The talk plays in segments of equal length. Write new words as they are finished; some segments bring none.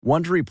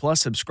Wondery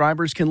Plus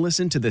subscribers can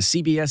listen to the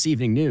CBS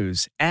Evening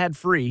News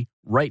ad-free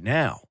right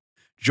now.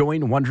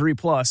 Join Wondery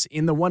Plus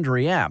in the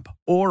Wondery app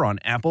or on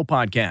Apple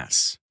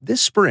Podcasts.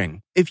 This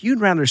spring, if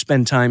you'd rather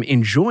spend time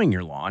enjoying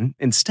your lawn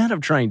instead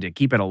of trying to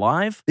keep it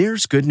alive,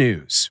 there's good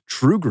news.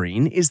 True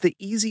Green is the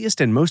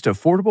easiest and most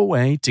affordable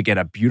way to get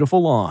a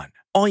beautiful lawn.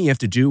 All you have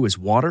to do is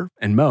water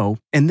and mow,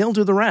 and they'll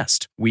do the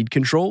rest. Weed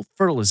control,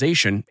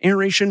 fertilization,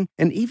 aeration,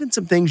 and even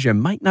some things you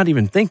might not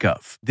even think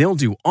of. They'll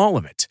do all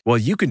of it, while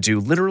you can do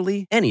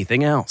literally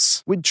anything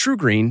else. With True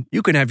Green,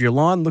 you can have your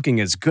lawn looking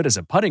as good as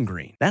a putting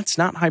green. That's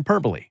not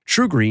hyperbole.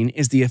 True Green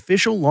is the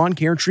official lawn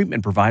care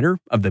treatment provider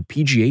of the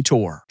PGA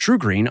Tour. True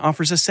Green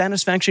offers a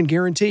satisfaction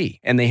guarantee,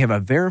 and they have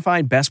a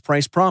verified best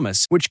price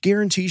promise, which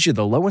guarantees you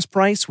the lowest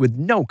price with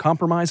no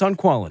compromise on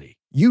quality.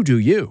 You do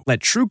you. Let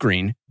True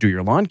Green do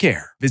your lawn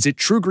care. Visit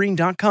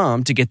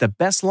truegreen.com to get the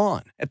best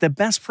lawn at the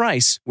best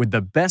price with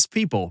the best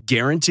people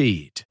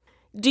guaranteed.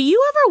 Do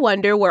you ever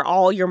wonder where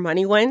all your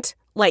money went?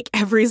 Like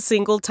every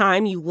single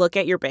time you look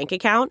at your bank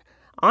account?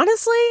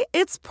 Honestly,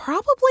 it's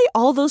probably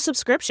all those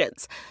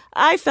subscriptions.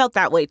 I felt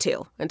that way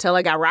too, until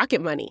I got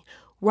Rocket Money.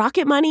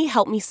 Rocket Money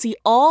helped me see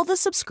all the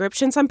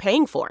subscriptions I'm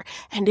paying for,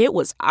 and it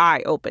was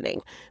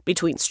eye-opening.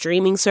 Between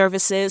streaming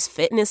services,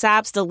 fitness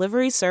apps,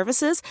 delivery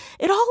services,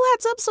 it all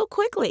adds up so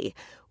quickly.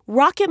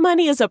 Rocket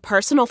Money is a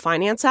personal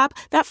finance app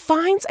that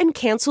finds and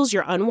cancels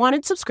your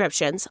unwanted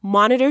subscriptions,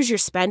 monitors your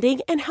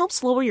spending, and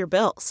helps lower your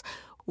bills.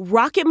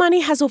 Rocket Money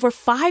has over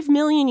 5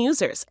 million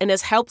users and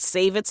has helped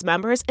save its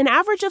members an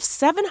average of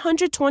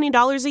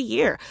 $720 a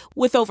year,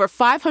 with over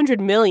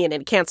 500 million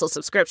in canceled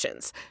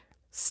subscriptions.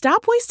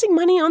 Stop wasting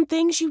money on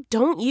things you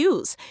don't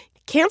use.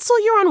 Cancel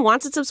your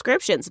unwanted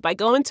subscriptions by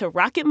going to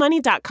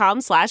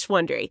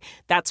rocketmoney.com/Wondery.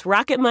 That's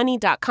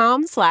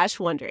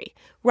rocketmoney.com/Wondery.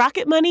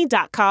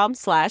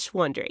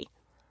 rocketmoney.com/Wondery.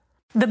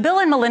 The Bill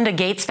and Melinda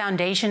Gates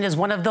Foundation is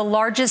one of the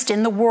largest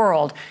in the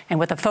world, and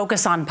with a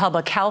focus on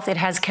public health, it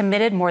has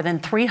committed more than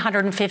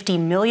 $350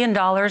 million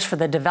for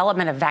the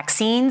development of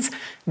vaccines,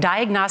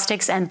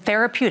 diagnostics, and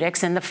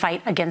therapeutics in the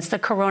fight against the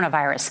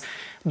coronavirus.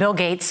 Bill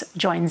Gates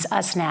joins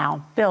us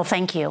now. Bill,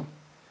 thank you.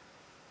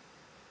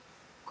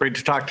 Great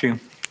to talk to you.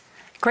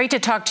 Great to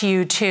talk to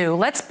you, too.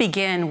 Let's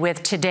begin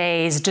with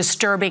today's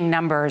disturbing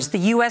numbers. The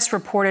U.S.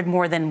 reported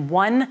more than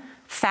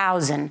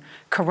 1,000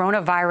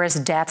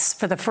 coronavirus deaths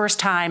for the first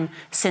time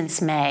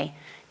since May.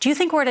 Do you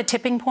think we're at a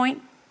tipping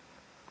point?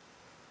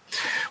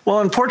 Well,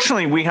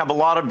 unfortunately, we have a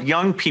lot of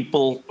young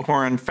people who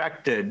are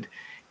infected.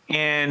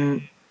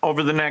 And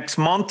over the next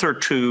month or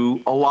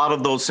two, a lot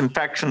of those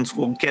infections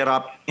will get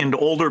up into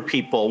older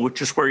people,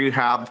 which is where you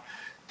have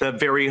the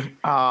very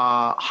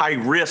high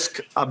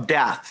risk of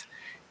death.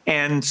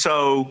 And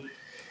so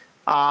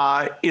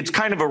it's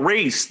kind of a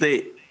race.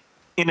 The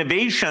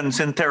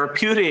innovations in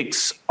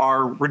therapeutics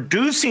are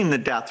reducing the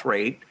death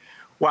rate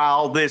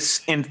while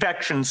this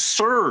infection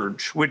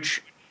surge,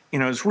 which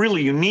is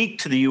really unique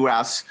to the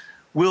U.S.,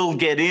 will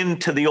get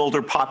into the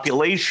older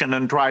population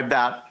and drive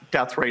that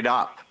death rate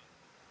up.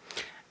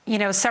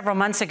 Several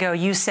months ago,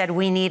 you said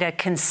we need a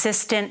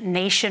consistent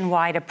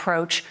nationwide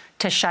approach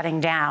to shutting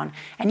down.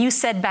 And you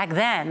said back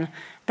then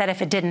that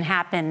if it didn't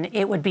happen,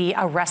 it would be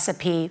a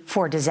recipe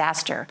for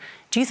disaster.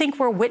 Do you think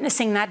we're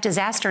witnessing that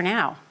disaster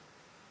now?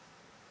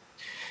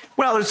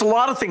 Well, there's a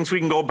lot of things we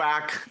can go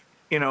back,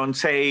 and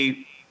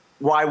say,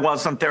 why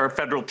wasn't there a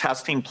federal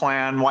testing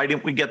plan? Why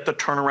didn't we get the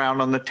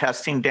turnaround on the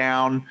testing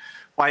down?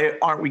 Why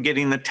aren't we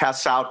getting the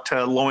tests out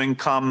to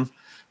low-income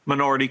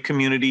minority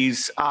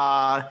communities?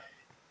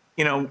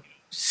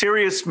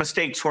 Serious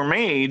mistakes were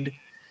made,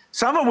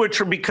 some of which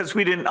are because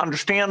we didn't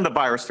understand the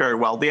virus very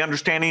well. The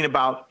understanding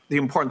about the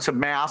importance of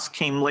masks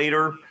came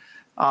later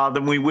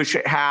than we wish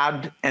it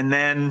had. And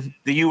then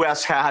the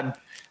U.S. had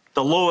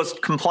the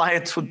lowest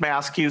compliance with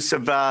mask use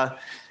of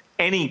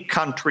any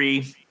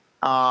country,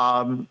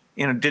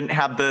 didn't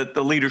have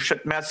the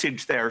leadership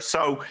message there.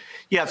 So,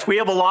 yes, we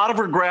have a lot of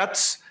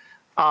regrets,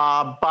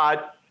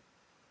 but,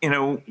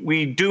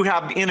 we do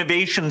have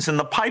innovations in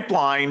the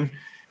pipeline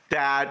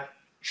that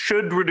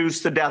should reduce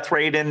the death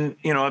rate and,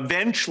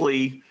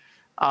 eventually,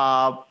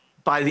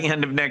 by the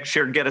end of next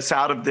year, get us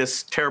out of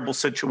this terrible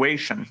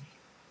situation.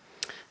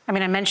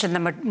 I mentioned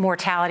the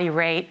mortality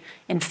rate,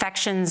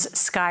 infections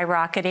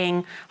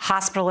skyrocketing,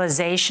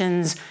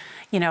 hospitalizations,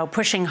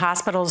 pushing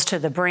hospitals to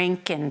the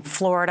brink in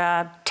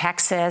Florida,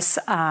 Texas,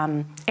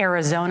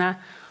 Arizona.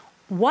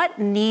 What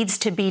needs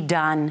to be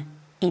done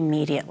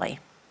immediately?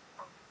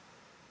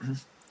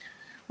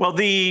 Well,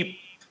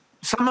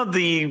 some of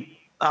the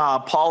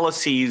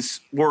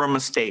policies were a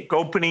mistake.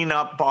 Opening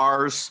up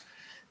bars,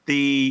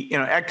 the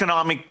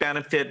economic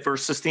benefit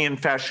versus the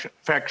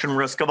infection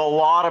risk of a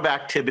lot of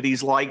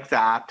activities like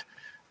that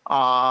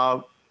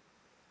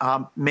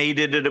made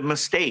it a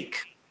mistake.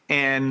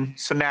 And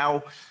so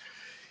now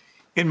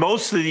in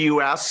most of the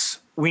U.S.,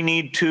 we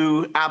need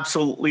to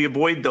absolutely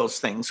avoid those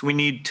things. We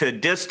need to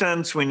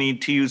distance. We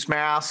need to use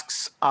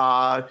masks.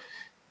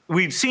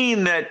 We've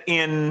seen that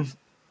in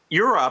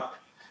Europe,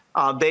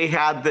 they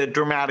had the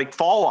dramatic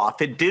fall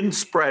off. It didn't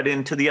spread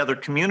into the other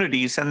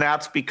communities, and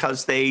that's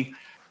because they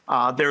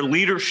Their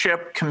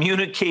leadership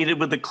communicated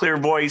with a clear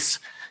voice.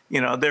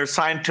 Their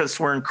scientists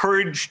were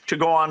encouraged to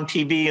go on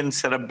TV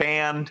instead of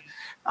banned.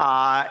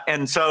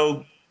 And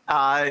so,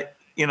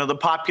 the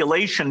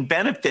population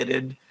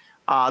benefited.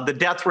 The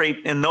death rate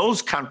in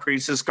those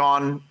countries has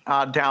gone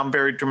down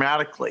very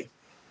dramatically.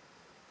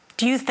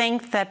 Do you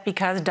think that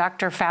because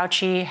Dr.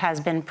 Fauci has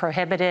been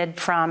prohibited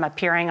from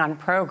appearing on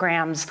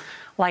programs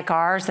like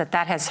ours,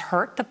 that has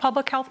hurt the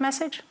public health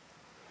message?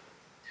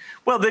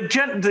 Well,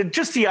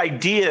 just the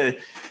idea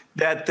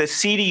that the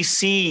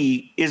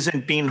CDC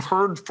isn't being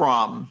heard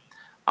from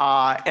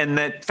and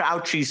that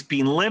Fauci's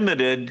being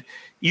limited,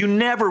 you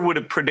never would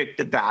have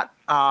predicted that.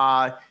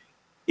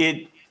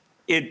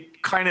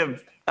 It kind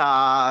of,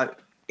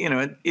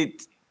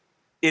 it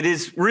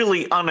is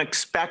really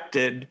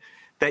unexpected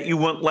that you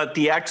wouldn't let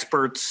the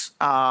experts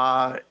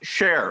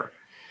share.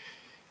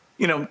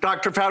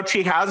 Dr.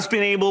 Fauci has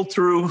been able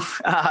through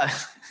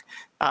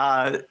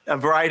a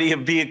variety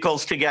of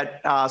vehicles to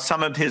get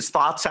some of his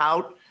thoughts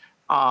out.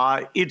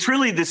 It's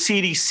really the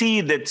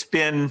CDC that's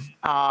been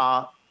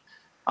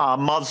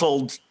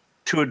muzzled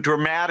to a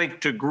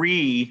dramatic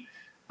degree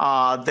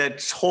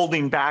that's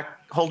holding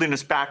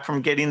us back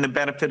from getting the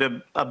benefit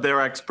of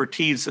their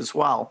expertise as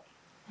well.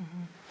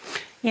 Mm-hmm.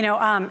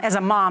 As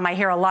a mom, I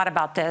hear a lot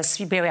about this.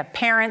 We have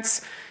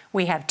parents,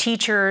 we have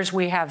teachers,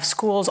 we have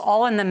schools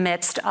all in the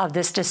midst of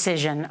this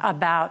decision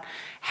about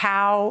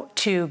how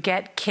to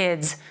get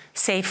kids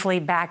safely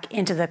back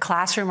into the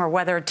classroom or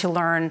whether to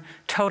learn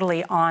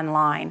totally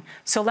online.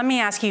 So let me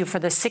ask you, for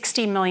the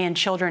 60 million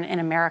children in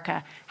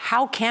America,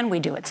 how can we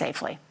do it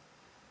safely?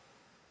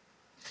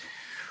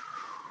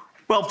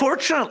 Well,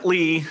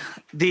 fortunately,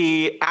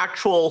 the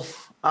actual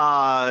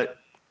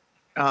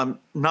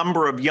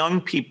number of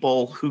young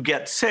people who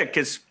get sick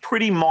is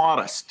pretty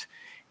modest.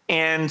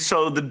 And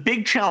so the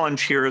big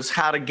challenge here is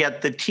how to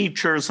get the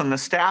teachers and the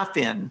staff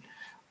in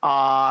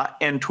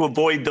and to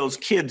avoid those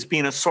kids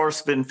being a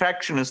source of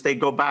infection as they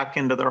go back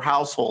into their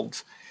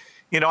households.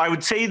 I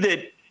would say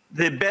that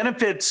the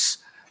benefits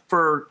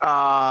for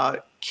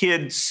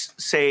kids,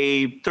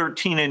 say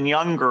 13 and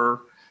younger,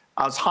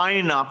 is high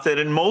enough that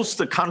in most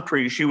of the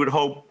countries you would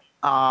hope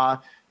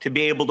to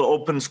be able to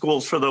open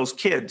schools for those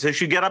kids. As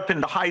you get up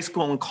into high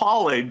school and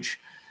college,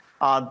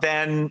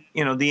 then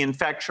the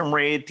infection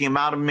rate, the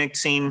amount of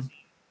mixing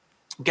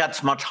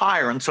gets much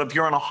higher. And so if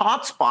you're in a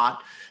hot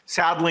spot,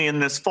 sadly in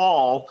this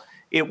fall,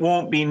 it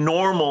won't be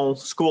normal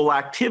school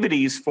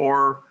activities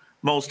for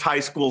most high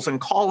schools and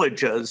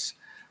colleges.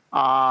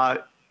 By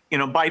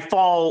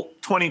fall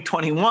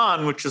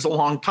 2021, which is a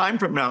long time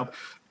from now,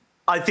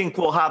 I think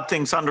we'll have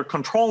things under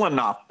control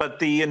enough. But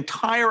the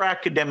entire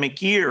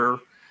academic year,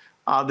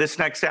 this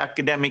next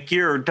academic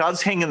year,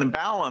 does hang in the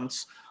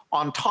balance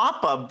on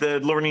top of the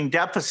learning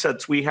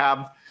deficits we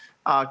have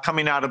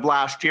coming out of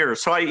last year.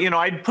 So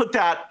I'd put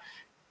that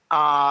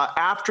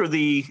after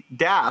the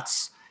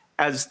deaths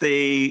as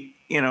the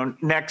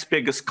next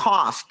biggest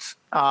cost,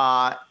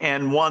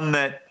 and one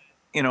that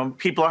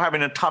people are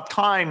having a tough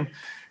time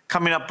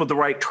coming up with the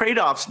right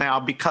trade-offs now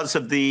because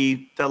of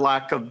the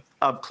lack of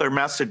clear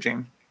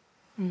messaging.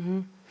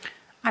 Mm-hmm.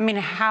 I mean,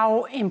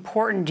 how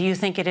important do you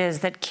think it is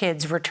that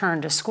kids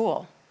return to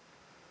school?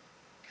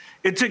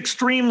 It's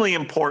extremely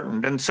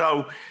important. And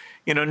so,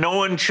 no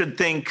one should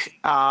think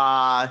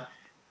that,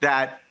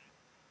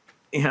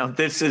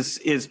 this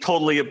is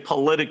totally a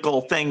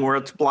political thing where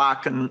it's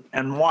black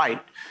and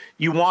white.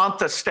 You want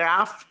the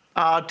staff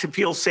to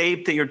feel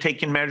safe, that you're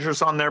taking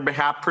measures on their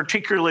behalf,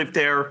 particularly if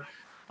they're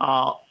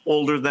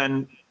older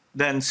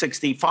than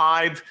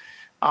 65.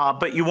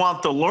 But you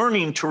want the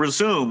learning to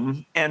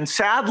resume. And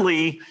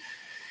sadly,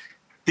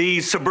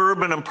 the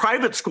suburban and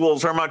private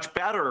schools are much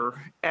better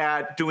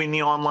at doing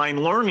the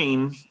online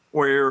learning,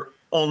 where you're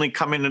only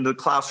coming into the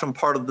classroom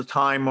part of the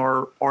time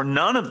or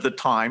none of the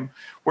time.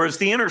 Whereas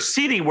the inner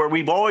city, where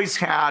we've always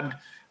had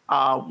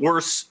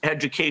worse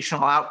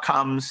educational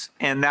outcomes,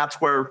 and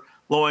that's where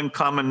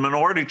low-income and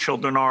minority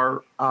children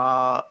are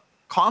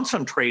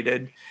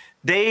concentrated,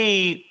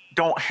 they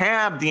don't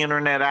have the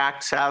internet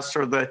access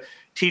or the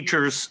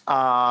teachers'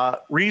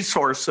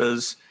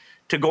 resources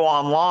to go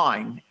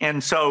online.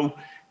 And so,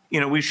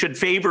 we should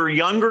favor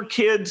younger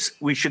kids.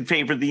 We should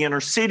favor the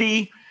inner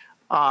city.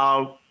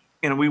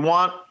 We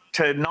want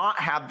to not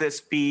have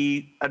this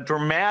be a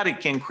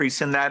dramatic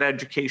increase in that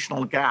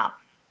educational gap.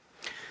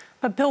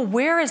 But Bill,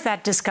 where is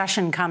that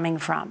discussion coming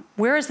from?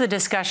 Where is the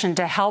discussion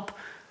to help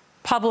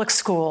public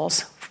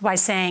schools by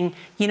saying,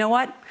 you know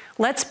what,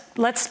 let's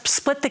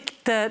split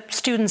the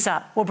students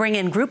up. We'll bring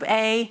in group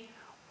A,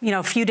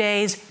 a few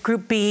days,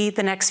 group B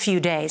the next few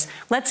days.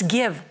 Let's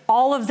give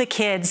all of the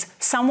kids,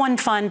 someone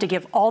fund to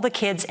give all the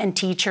kids and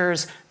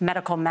teachers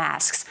medical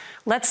masks.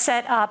 Let's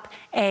set up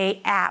an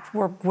app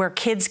where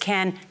kids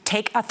can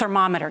take a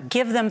thermometer,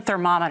 give them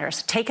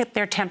thermometers, take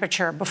their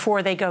temperature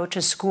before they go to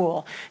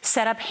school,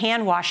 set up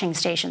hand washing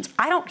stations.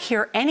 I don't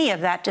hear any of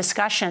that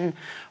discussion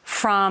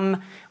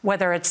from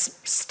whether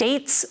it's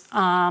states,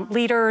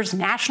 leaders,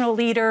 national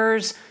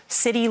leaders,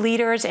 city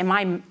leaders. Am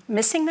I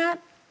missing that?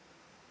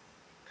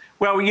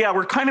 Well, yeah,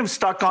 we're kind of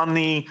stuck on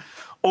the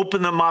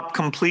open them up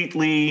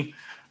completely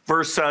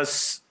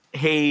versus,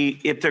 hey,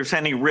 if there's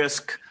any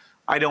risk,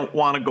 I don't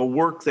want to go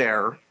work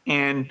there.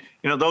 And,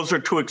 those are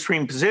two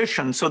extreme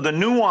positions. So the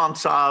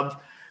nuance of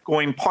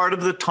going part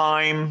of the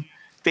time,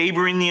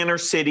 favoring the inner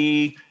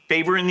city,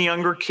 favoring the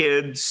younger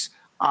kids,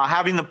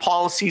 having the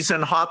policies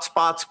in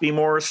hotspots be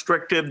more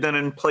restrictive than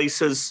in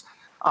places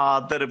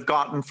that have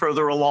gotten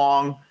further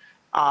along.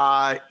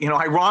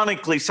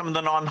 Ironically, some of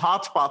the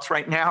non-hotspots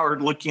right now are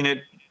looking at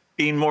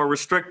being more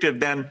restrictive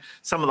than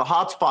some of the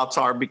hotspots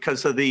are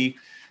because of the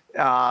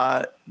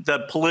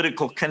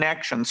political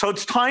connection. So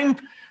it's time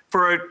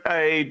for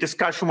a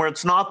discussion where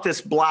it's not this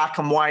black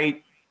and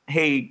white,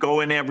 hey, go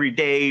in every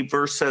day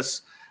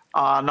versus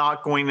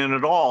not going in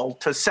at all,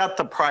 to set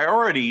the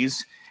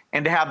priorities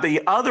and to have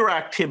the other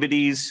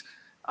activities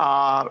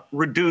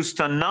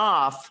reduced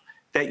enough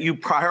that you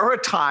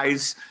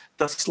prioritize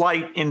the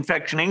slight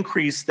infection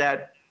increase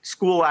that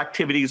school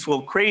activities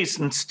will create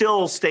and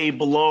still stay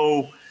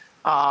below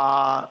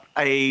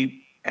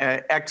a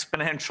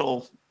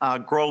exponential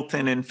growth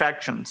in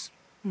infections.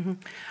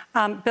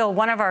 Mm-hmm. Bill,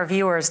 one of our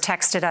viewers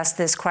texted us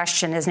this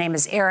question. His name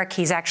is Eric.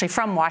 He's actually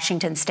from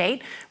Washington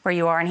State, where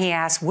you are, and he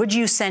asked, would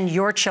you send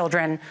your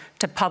children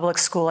to public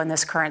school in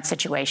this current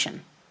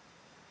situation?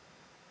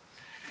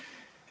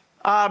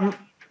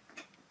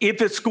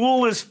 If a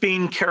school is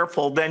being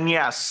careful, then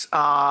yes.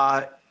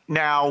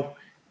 Now,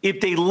 if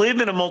they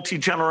live in a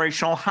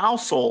multi-generational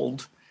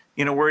household,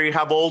 where you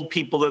have old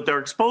people that they're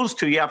exposed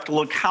to, you have to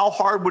look, how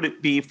hard would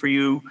it be for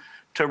you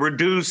to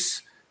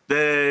reduce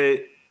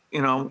the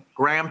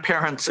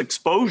grandparents'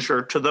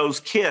 exposure to those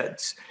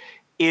kids?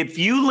 If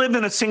you live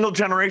in a single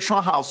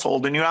generational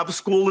household and you have a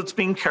school that's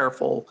being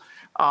careful,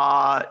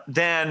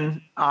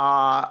 then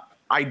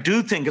I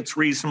do think it's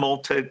reasonable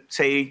to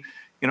say,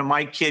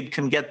 my kid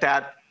can get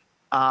that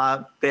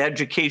the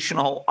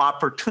educational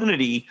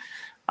opportunity,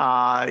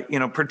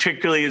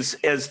 particularly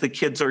as the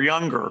kids are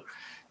younger.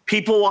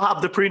 People will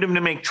have the freedom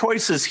to make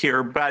choices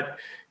here, but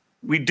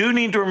we do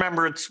need to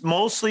remember it's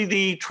mostly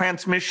the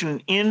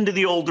transmission into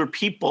the older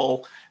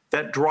people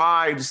that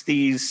drives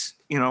these,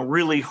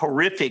 really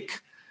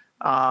horrific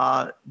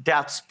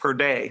deaths per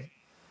day.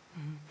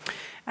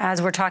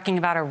 As we're talking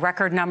about a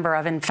record number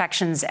of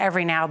infections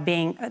every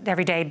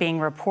day being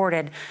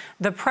reported,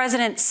 the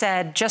president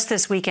said just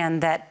this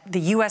weekend that the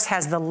U.S.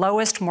 has the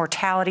lowest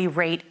mortality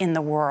rate in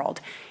the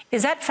world.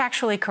 Is that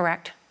factually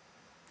correct?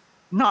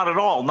 Not at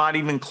all, not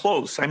even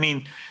close. I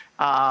mean,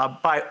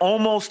 by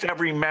almost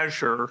every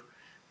measure,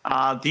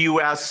 the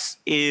U.S.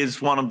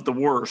 is one of the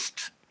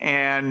worst.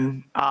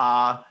 And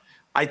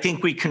I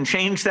think we can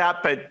change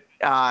that, but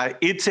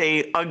it's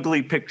an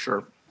ugly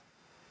picture.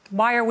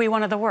 Why are we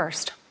one of the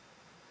worst?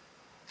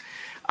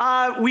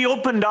 We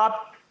opened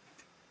up.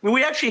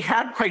 We actually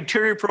had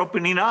criteria for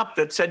opening up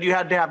that said you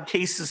had to have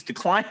cases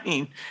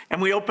declining,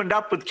 and we opened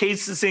up with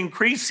cases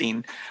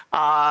increasing.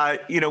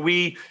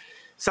 We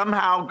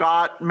somehow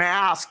got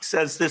masks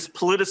as this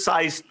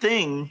politicized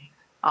thing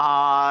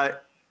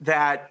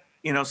that,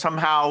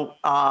 somehow,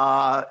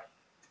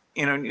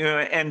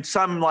 and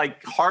some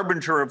like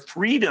harbinger of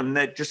freedom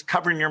that just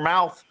covering your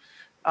mouth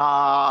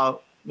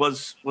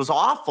was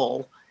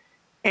awful.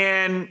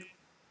 And,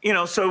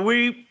 so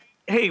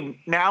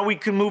now we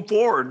can move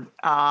forward.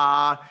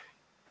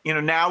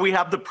 Now we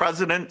have the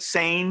president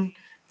saying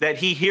that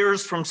he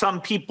hears from some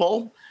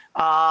people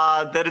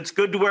that it's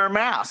good to wear a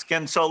mask.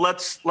 And so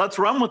let's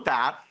run with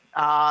that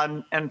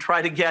and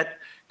try to get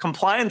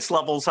compliance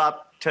levels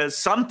up to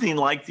something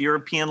like the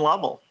European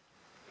level.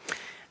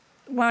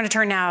 I want to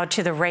turn now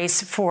to the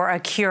race for a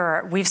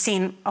cure. We've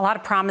seen a lot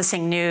of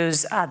promising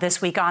news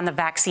this week on the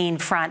vaccine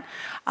front.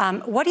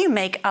 What do you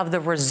make of the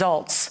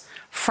results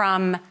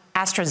from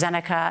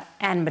AstraZeneca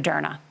and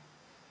Moderna?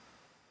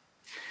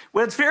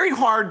 Well, it's very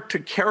hard to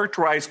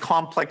characterize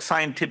complex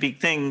scientific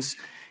things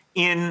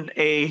in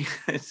a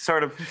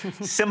sort of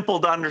simple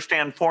to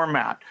understand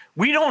format.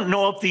 We don't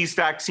know if these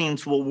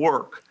vaccines will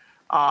work.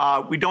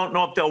 We don't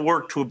know if they'll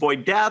work to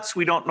avoid deaths.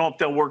 We don't know if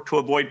they'll work to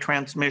avoid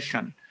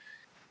transmission.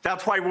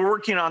 That's why we're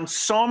working on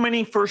so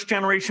many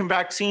first-generation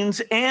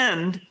vaccines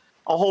and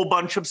a whole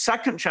bunch of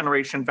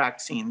second-generation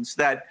vaccines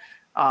that,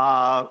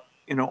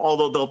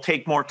 although they'll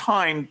take more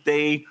time,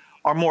 they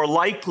are more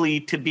likely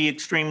to be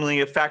extremely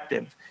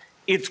effective.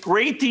 It's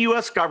great the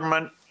U.S.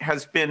 government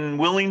has been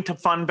willing to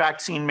fund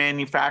vaccine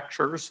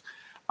manufacturers.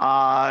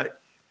 Our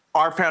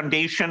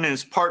foundation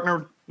is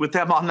partnered with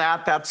them on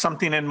that. That's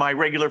something in my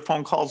regular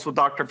phone calls with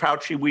Dr.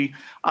 Fauci we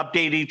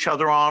update each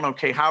other on.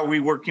 Okay, how are we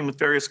working with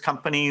various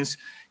companies?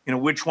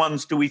 Which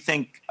ones do we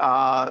think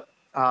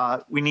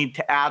we need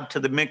to add to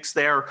the mix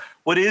there?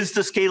 What is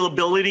the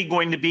scalability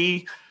going to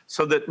be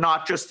so that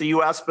not just the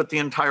U.S. but the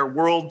entire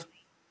world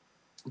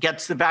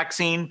gets the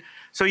vaccine?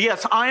 So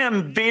yes, I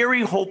am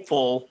very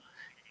hopeful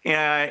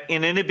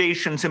in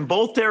innovations in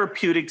both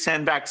therapeutics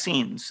and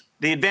vaccines.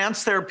 The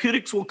advanced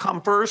therapeutics will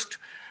come first,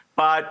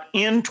 but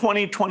in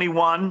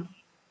 2021,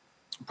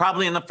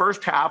 probably in the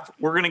first half,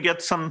 we're going to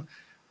get some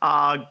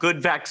good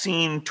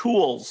vaccine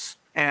tools,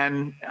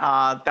 and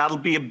that'll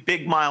be a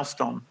big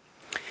milestone.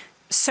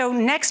 So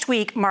next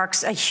week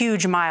marks a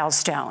huge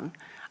milestone.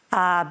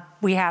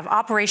 We have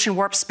Operation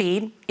Warp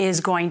Speed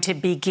is going to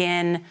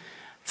begin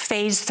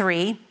phase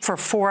 3 for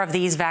 4 of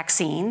these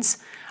vaccines.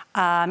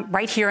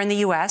 Right here in the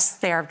U.S.,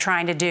 they're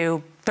trying to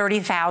do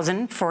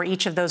 30,000 for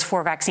each of those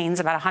 4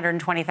 vaccines, about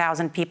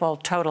 120,000 people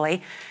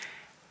totally.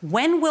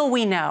 When will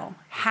we know?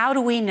 How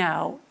do we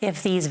know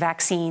if these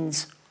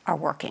vaccines are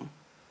working?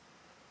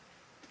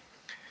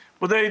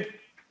 Well,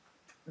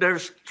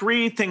 there's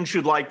 3 things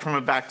you'd like from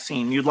a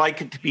vaccine. You'd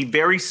like it to be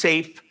very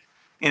safe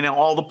in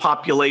all the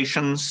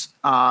populations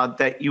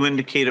that you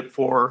indicate it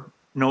for,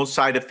 no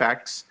side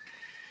effects.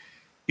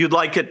 You'd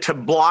like it to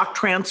block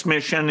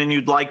transmission, and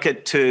you'd like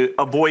it to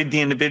avoid the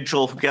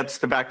individual who gets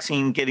the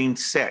vaccine getting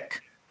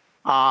sick.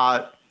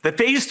 The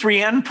phase 3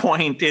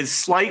 endpoint is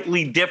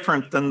slightly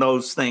different than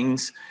those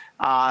things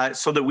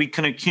so that we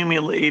can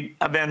accumulate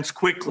events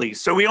quickly.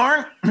 So we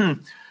aren't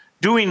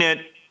doing it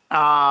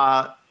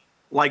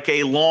like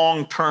a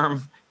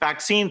long-term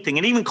vaccine thing.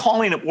 And even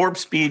calling it warp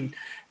speed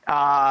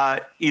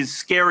is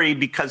scary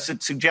because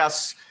it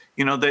suggests,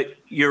 that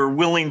you're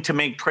willing to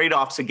make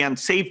trade-offs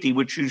against safety,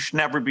 which you should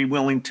never be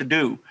willing to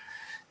do.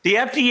 The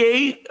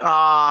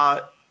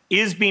FDA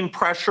is being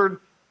pressured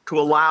to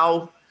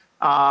allow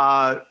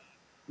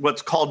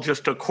what's called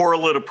just a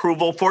correlate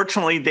approval.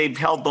 Fortunately, they've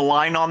held the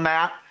line on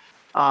that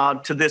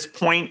to this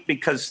point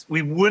because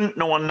we wouldn't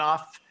know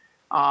enough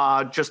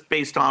just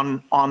based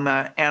on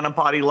the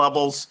antibody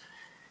levels.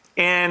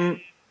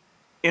 And,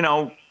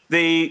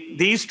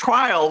 these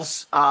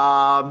trials,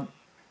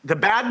 the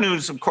bad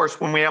news, of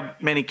course, when we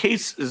have many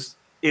cases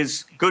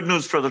is good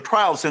news for the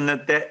trials in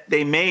that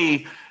they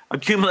may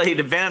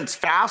accumulate events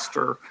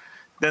faster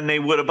than they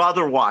would have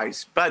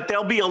otherwise. But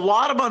there'll be a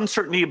lot of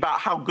uncertainty about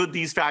how good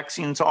these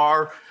vaccines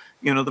are.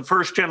 The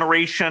first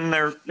generation,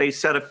 they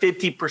said a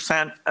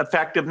 50%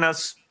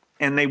 effectiveness,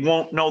 and they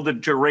won't know the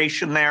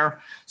duration there.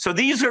 So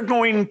these are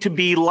going to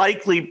be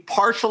likely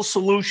partial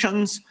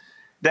solutions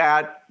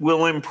that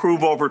will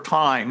improve over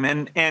time.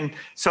 And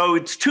so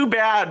it's too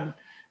bad,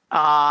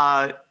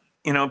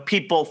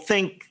 people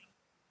think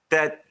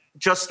that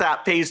just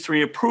that phase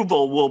 3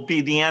 approval will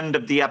be the end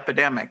of the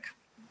epidemic.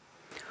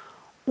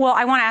 Well,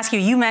 I want to ask you,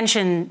 you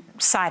mentioned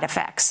side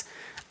effects.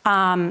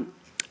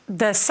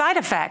 The side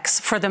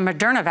effects for the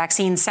Moderna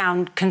vaccine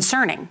sound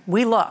concerning.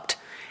 We looked.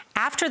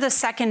 After the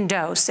second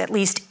dose, at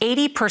least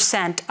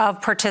 80%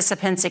 of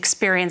participants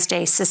experienced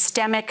a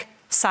systemic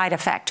side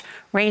effect,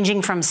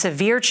 ranging from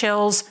severe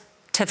chills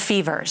to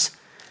fevers.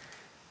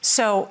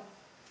 So,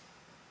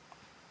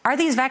 are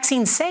these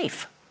vaccines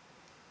safe?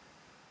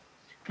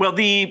 Well,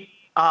 the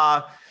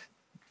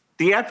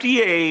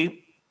FDA,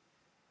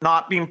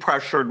 not being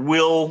pressured,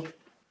 will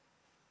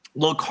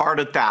look hard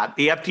at that.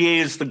 The FDA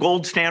is the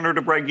gold standard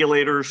of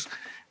regulators,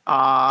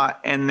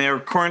 and their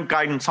current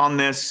guidance on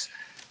this,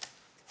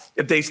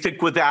 if they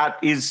stick with that,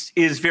 is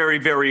very,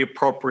 very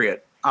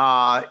appropriate.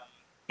 And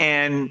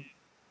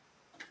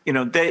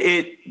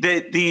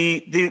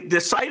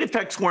the side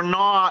effects were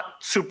not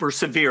super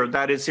severe.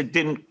 That is, it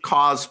didn't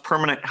cause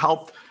permanent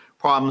health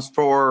problems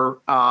for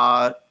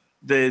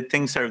the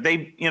things there.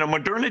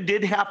 Moderna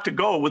did have to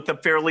go with a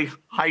fairly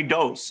high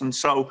dose, and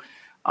so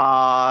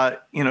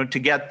to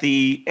get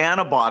the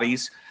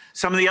antibodies.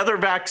 Some of the other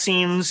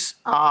vaccines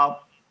are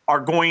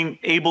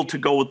able to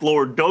go with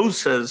lower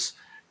doses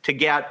to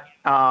get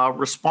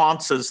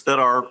responses that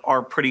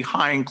are pretty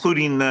high,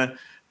 including the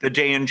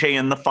J&J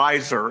and the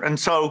Pfizer. And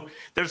so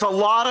there's a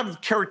lot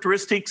of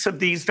characteristics of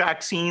these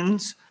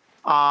vaccines.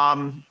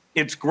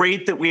 It's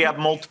great that we have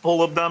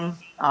multiple of them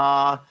that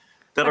are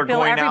Bill,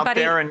 going out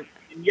there. And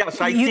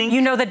yes, I think you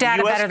know the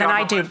data better than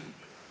I do. government-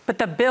 But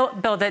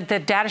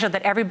the data showed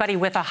that everybody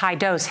with a high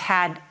dose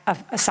had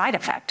a side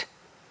effect.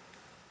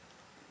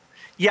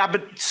 Yeah,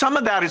 but some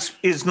of that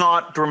is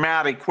not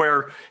dramatic,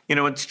 where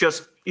it's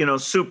just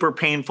super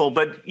painful.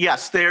 But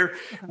yes,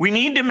 we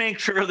need to make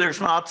sure there's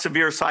not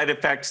severe side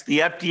effects. The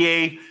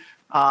FDA,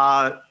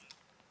 I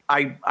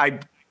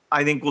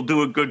think, will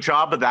do a good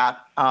job of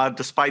that,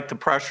 despite the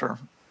pressure.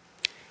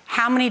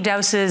 How many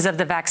doses of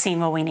the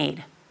vaccine will we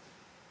need?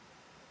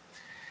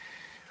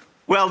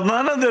 Well,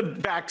 none of the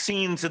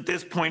vaccines at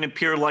this point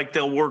appear like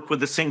they'll work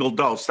with a single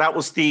dose. That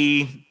was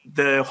the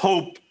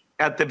hope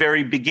at the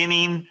very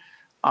beginning.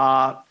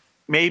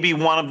 Maybe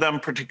one of them,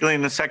 particularly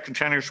in the second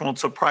generation, won't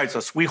surprise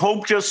us. We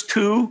hope just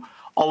 2,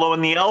 although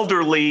in the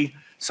elderly,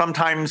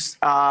 sometimes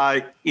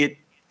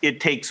it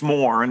takes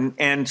more.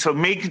 And so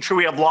making sure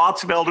we have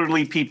lots of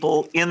elderly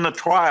people in the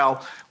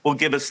trial will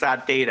give us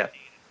that data.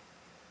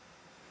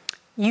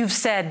 You've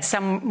said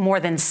some more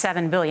than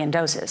 7 billion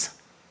doses.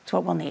 That's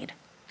what we'll need.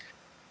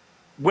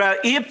 Well,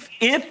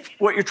 if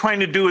what you're trying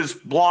to do is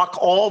block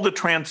all the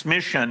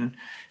transmission,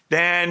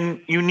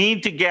 then you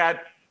need to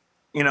get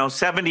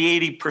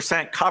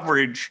 70-80%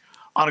 coverage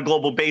on a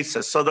global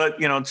basis. So that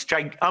it's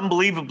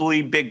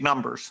unbelievably big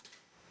numbers.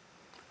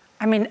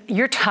 I mean,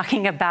 you're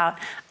talking about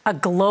a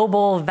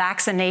global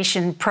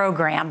vaccination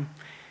program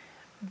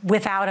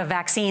without a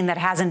vaccine that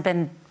hasn't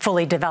been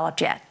fully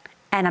developed yet,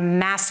 and a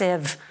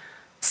massive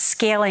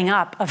scaling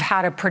up of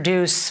how to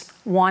produce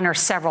one or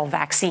several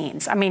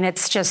vaccines. I mean,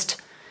 it's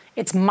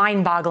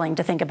mind-boggling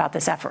to think about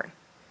this effort.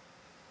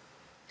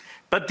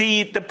 But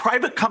the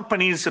private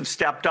companies have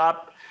stepped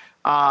up.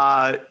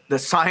 The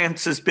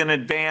science has been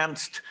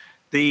advanced.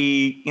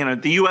 The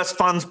U.S.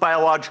 funds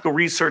biological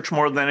research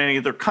more than any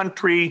other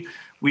country.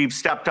 We've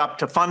stepped up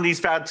to fund these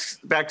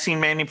vaccine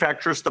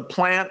manufacturers. The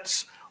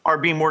plants are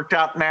being worked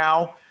out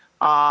now.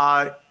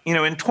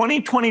 In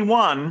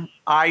 2021,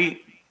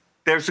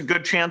 there's a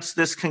good chance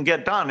this can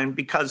get done, and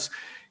because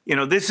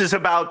this is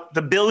about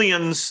the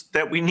billions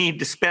that we need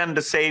to spend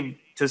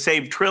to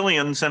save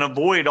trillions and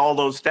avoid all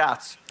those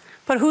deaths.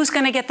 But who's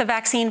going to get the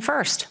vaccine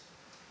first?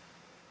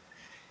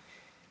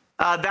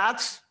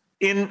 That's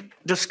in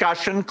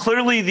discussion.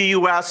 Clearly, the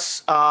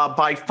U.S.,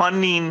 by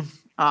funding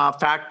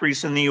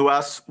factories in the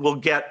U.S., will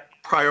get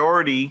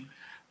priority.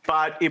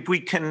 But if we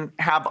can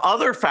have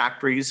other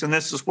factories, and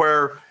this is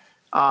where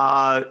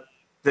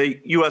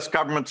the U.S.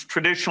 government's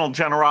traditional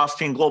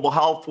generosity in global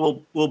health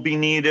will be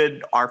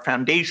needed, our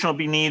foundation will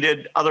be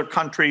needed, other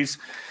countries,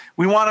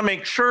 we want to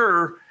make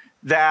sure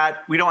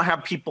that we don't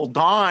have people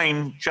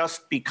dying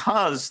just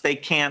because they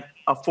can't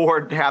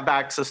afford to have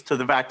access to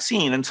the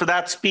vaccine. And so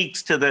that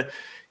speaks to the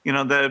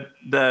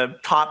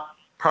top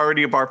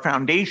priority of our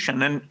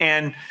foundation.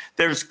 And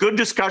there's good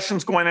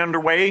discussions going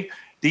underway.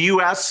 The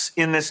U.S.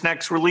 in this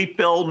next relief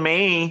bill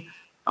may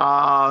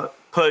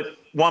put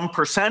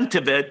 1%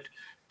 of it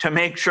to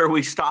make sure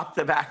we stop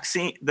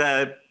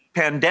the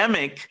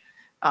pandemic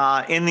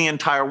in the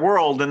entire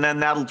world, and then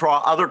that'll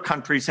draw other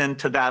countries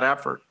into that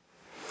effort.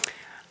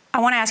 I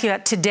want to ask you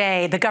about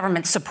today, the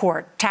government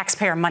support,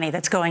 taxpayer money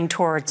that's going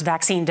towards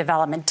vaccine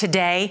development.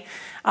 Today,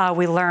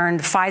 we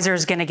learned Pfizer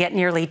is going to get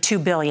nearly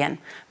 $2 billion,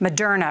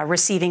 Moderna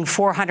receiving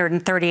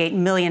 $438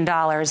 million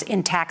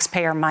in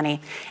taxpayer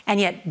money. And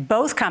yet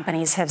both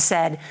companies have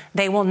said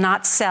they will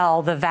not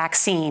sell the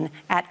vaccine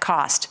at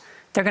cost.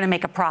 They're going to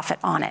make a profit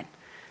on it.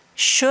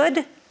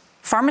 Should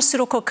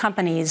pharmaceutical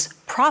companies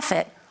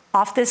profit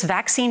off this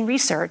vaccine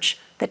research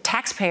that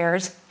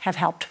taxpayers have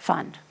helped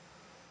fund?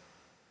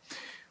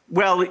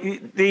 Well,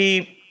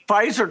 the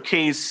Pfizer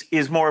case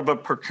is more of a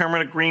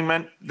procurement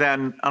agreement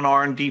than an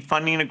R&D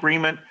funding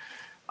agreement.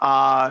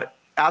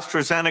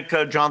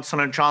 AstraZeneca,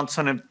 Johnson &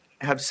 Johnson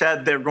have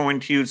said they're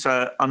going to use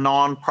a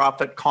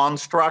non-profit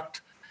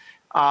construct.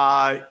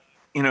 The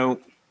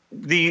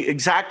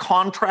exact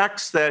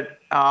contracts that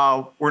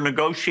were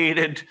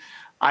negotiated,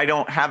 I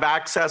don't have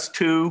access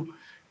to.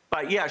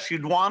 But yes,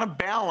 you'd want to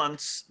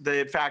balance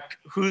the fact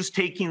who's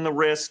taking the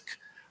risk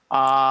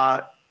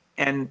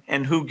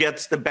and who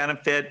gets the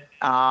benefit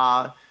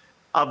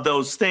of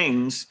those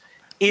things.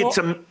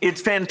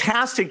 It's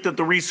fantastic that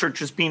the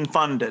research is being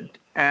funded.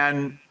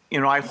 And,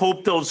 I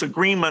hope those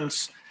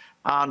agreements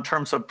in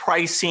terms of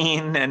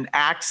pricing and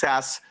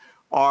access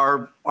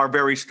are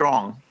very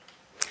strong.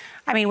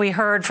 I mean, we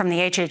heard from the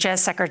HHS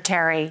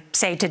secretary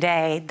say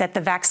today that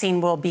the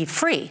vaccine will be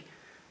free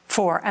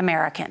for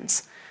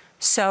Americans,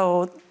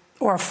 or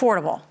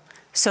affordable.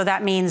 So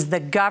that means the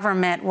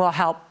government will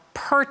help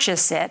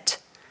purchase it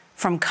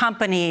from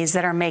companies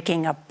that are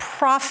making a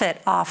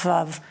profit off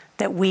of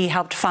that we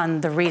helped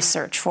fund the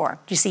research for.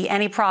 Do you see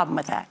any problem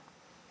with that?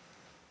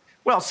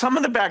 Well, some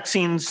of the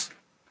vaccines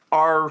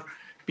are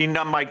being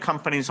done by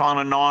companies on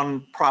a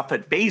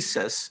non-profit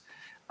basis.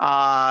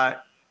 A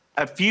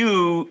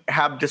few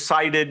have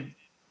decided,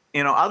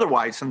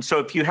 otherwise. And so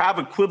if you have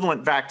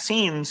equivalent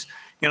vaccines,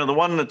 the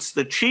one that's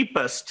the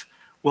cheapest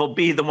will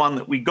be the one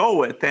that we go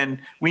with. And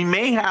we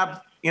may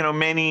have,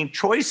 many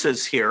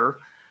choices here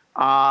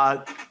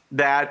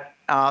that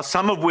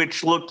some of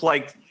which look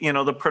like,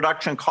 the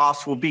production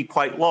costs will be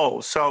quite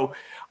low. So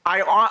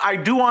I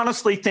do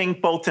honestly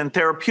think both in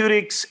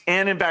therapeutics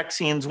and in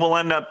vaccines we'll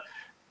end up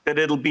that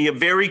it'll be a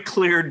very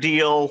clear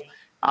deal,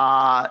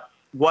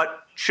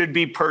 what should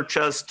be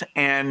purchased,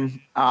 and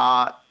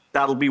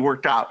that'll be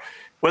worked out.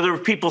 Whether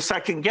people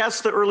second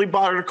guess the early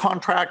buyer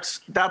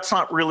contracts, that's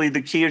not really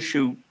the key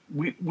issue.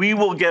 We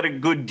will get a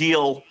good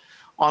deal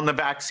on the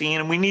vaccine,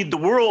 and we need the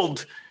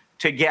world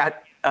to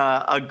get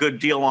a good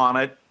deal on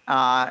it.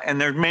 And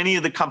many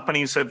of the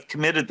companies have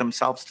committed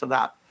themselves to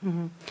that.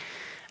 Mm-hmm.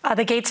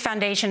 The Gates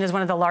Foundation is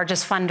one of the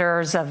largest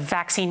funders of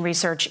vaccine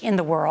research in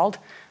the world.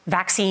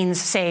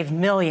 Vaccines save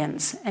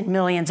millions and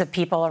millions of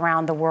people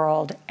around the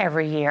world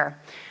every year.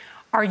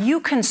 Are you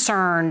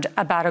concerned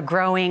about a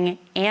growing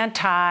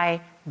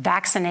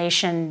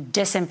anti-vaccination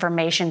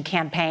disinformation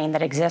campaign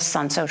that exists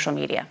on social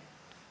media?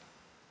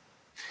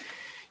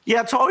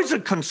 Yeah, it's always a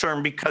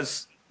concern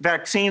because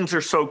vaccines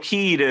are so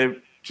key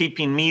to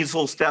keeping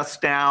measles deaths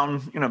down.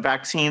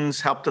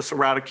 Vaccines helped us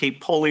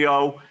eradicate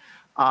polio.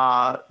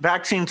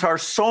 Vaccines are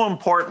so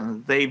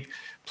important. They've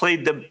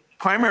played the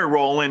primary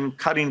role in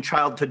cutting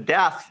childhood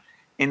death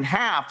in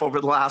half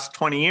over the last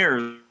 20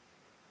 years.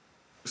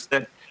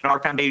 That our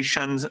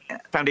foundation,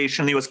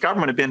 the U.S.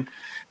 government have been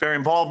very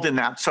involved in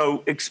that.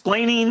 So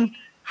explaining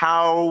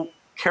how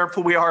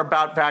careful we are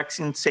about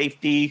vaccine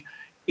safety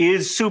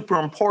is super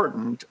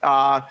important.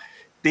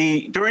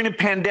 During a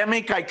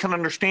pandemic, I can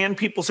understand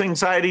people's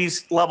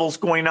anxieties levels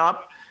going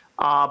up,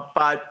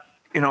 but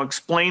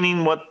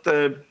explaining what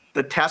the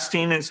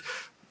testing is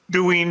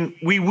doing.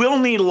 We will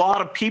need a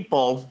lot of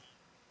people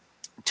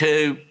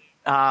to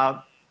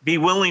be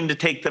willing to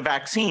take the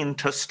vaccine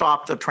to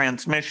stop the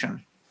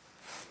transmission.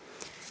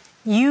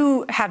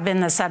 You have been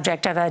the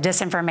subject of a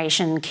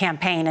disinformation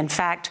campaign. In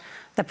fact,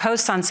 the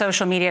posts on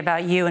social media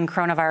about you and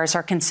coronavirus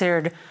are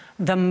considered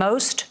the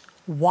most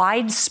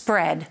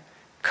widespread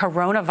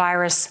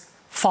coronavirus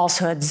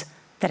falsehoods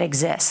that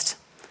exist.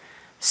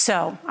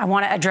 So I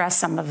want to address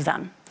some of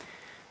them.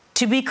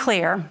 To be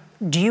clear,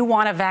 do you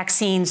want a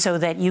vaccine so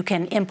that you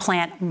can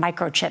implant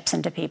microchips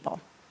into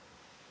people?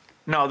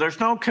 No, there's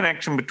no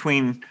connection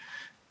between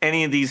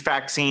any of these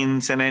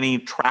vaccines and any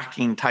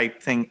tracking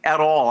type thing at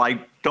all. I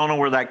don't know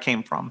where that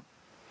came from.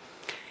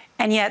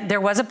 And yet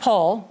there was a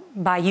poll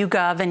by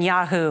YouGov and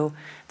Yahoo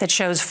that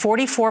shows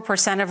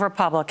 44% of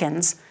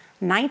Republicans,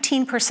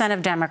 19%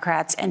 of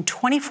Democrats, and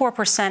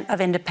 24%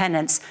 of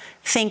independents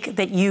think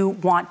that you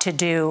want to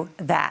do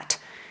that.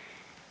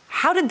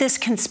 How did this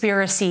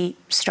conspiracy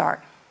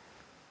start?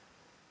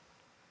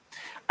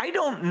 I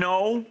don't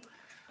know.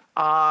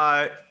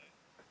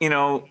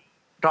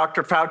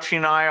 Dr. Fauci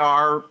and I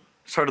are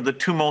sort of the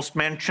two most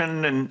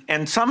mentioned,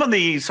 and some of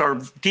these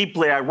are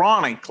deeply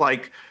ironic.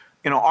 Like,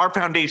 our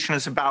foundation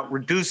is about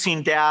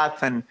reducing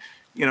death and,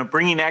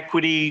 bringing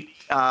equity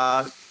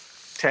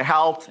to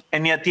health.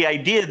 And yet the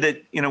idea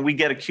that, we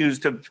get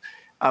accused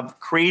of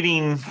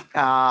creating,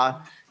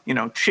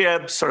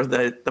 chips or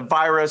the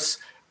virus,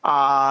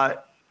 I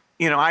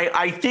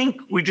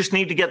think we just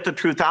need to get the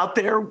truth out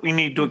there. We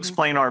need to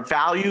explain our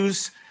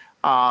values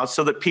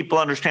so that people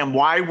understand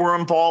why we're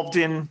involved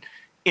in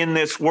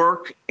this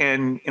work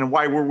and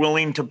why we're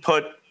willing to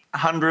put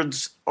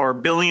hundreds or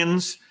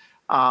billions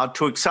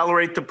to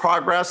accelerate the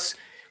progress.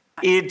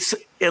 It's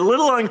a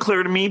little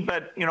unclear to me,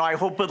 but I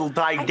hope it'll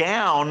die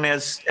down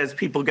as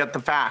people get the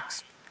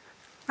facts.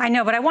 I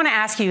know, but I want to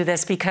ask you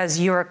this because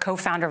you're a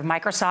co-founder of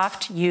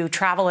Microsoft. You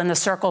travel in the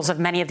circles of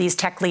many of these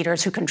tech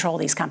leaders who control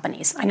these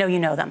companies. I know you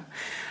know them.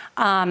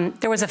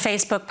 There was a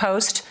Facebook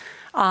post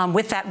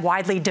with that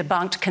widely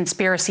debunked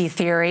conspiracy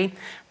theory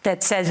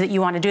that says that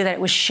you want to do that.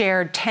 It was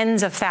shared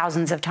tens of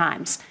thousands of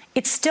times.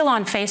 It's still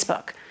on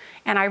Facebook.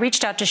 And I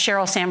reached out to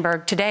Sheryl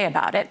Sandberg today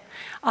about it.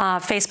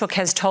 Facebook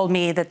has told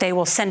me that they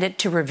will send it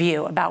to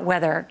review about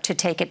whether to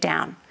take it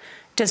down.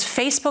 Does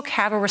Facebook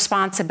have a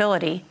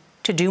responsibility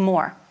to do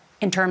more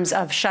in terms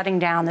of shutting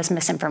down this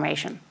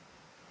misinformation?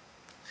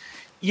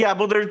 Yeah,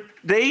 well,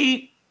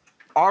 they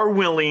are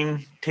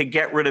willing to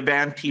get rid of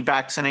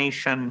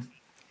anti-vaccination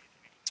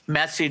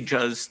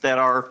messages that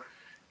are,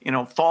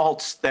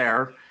 false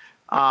there.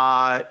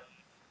 So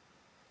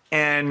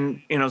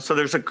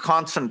there's a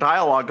constant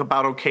dialogue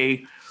about,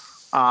 okay,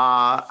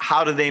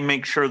 how do they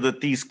make sure that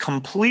these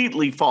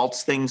completely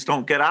false things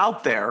don't get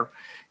out there?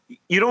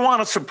 You don't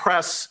want to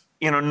suppress,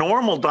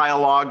 normal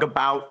dialogue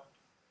about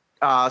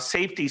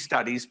safety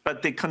studies,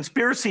 but the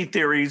conspiracy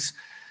theories,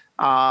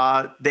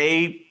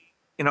 they,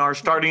 are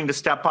starting to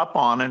step up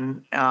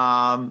on,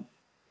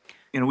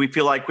 and we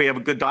feel like we have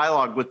a good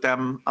dialogue with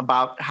them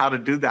about how to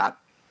do that.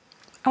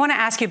 I want to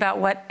ask you about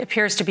what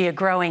appears to be a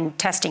growing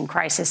testing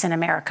crisis in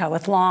America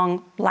with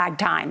long lag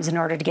times in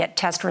order to get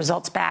test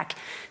results back,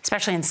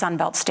 especially in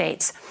Sunbelt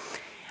states.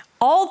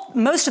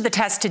 Most of the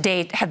tests to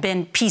date have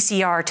been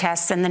PCR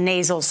tests and the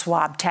nasal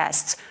swab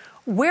tests.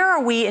 Where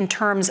are we in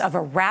terms of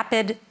a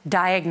rapid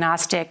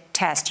diagnostic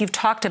test? You've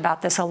talked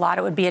about this a lot.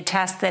 It would be a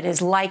test that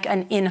is like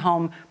an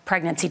in-home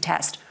pregnancy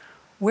test.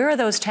 Where are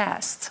those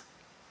tests?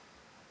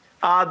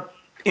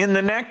 In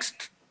the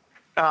next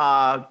 2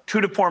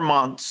 to 4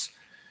 months,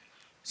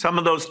 some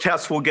of those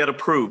tests will get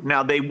approved.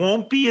 Now, they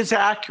won't be as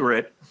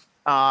accurate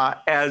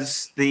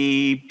as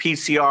the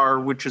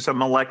PCR, which is a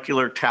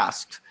molecular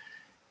test.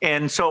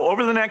 And so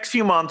over the next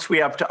few months, we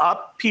have to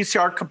up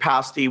PCR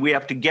capacity. We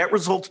have to get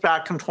results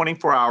back in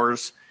 24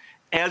 hours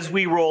as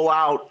we roll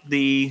out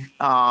the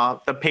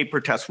paper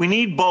test. We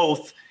need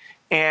both.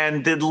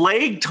 And the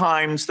lag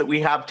times that we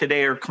have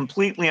today are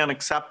completely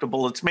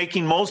unacceptable. It's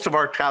making most of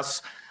our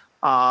tests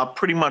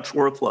pretty much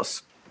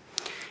worthless.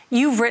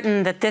 You've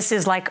written that this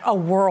is like a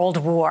world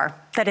war,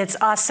 that it's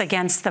us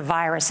against the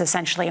virus,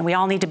 essentially, and we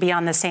all need to be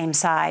on the same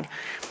side.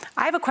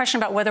 I have a question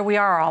about whether we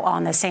are all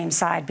on the same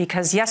side,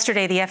 because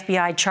yesterday the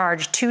FBI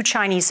charged 2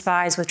 Chinese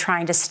spies with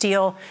trying to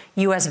steal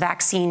U.S.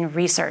 vaccine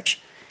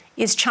research.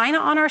 Is China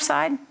on our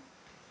side?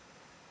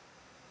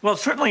 Well,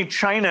 certainly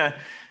China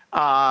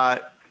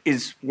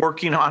is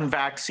working on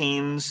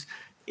vaccines.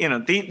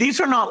 These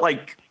are not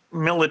like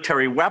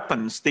military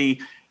weapons.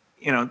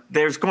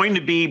 There's going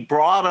to be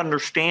broad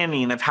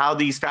understanding of how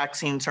these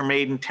vaccines are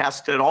made and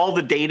tested. All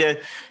the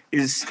data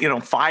is,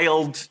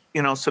 filed,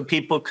 so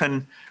people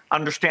can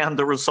understand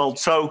the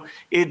results. So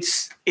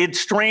it's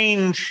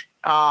strange.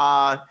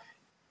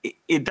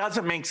 It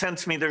doesn't make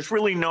sense to me. There's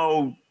really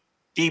no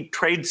deep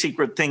trade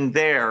secret thing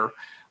there.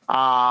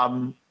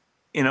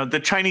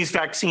 The Chinese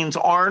vaccines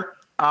aren't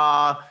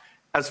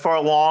as far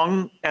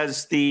along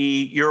as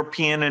the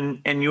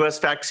European and U.S.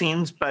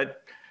 vaccines,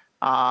 but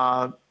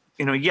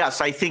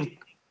yes, I think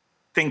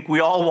we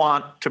all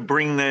want to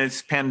bring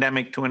this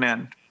pandemic to an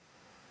end.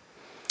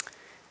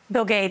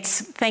 Bill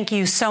Gates, thank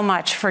you so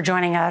much for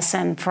joining us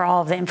and for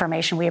all of the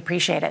information. We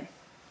appreciate it.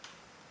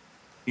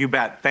 You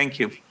bet. Thank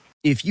you.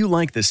 If you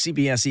like the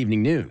CBS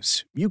Evening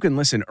News, you can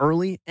listen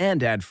early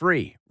and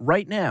ad-free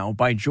right now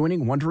by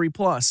joining Wondery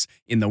Plus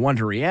in the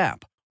Wondery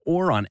app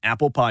or on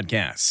Apple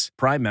Podcasts.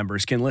 Prime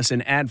members can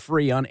listen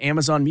ad-free on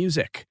Amazon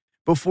Music.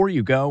 Before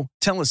you go,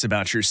 tell us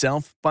about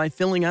yourself by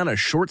filling out a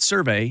short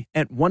survey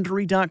at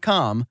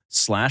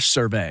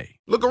Wondery.com/survey.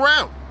 Look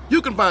around.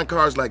 You can find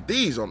cars like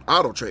these on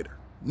AutoTrader.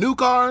 New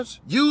cars,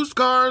 used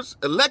cars,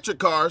 electric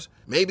cars,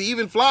 maybe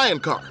even flying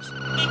cars.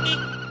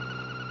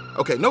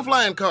 Okay, no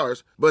flying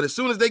cars, but as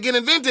soon as they get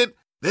invented,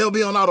 they'll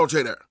be on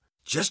AutoTrader.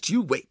 Just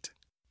you wait.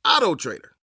 AutoTrader.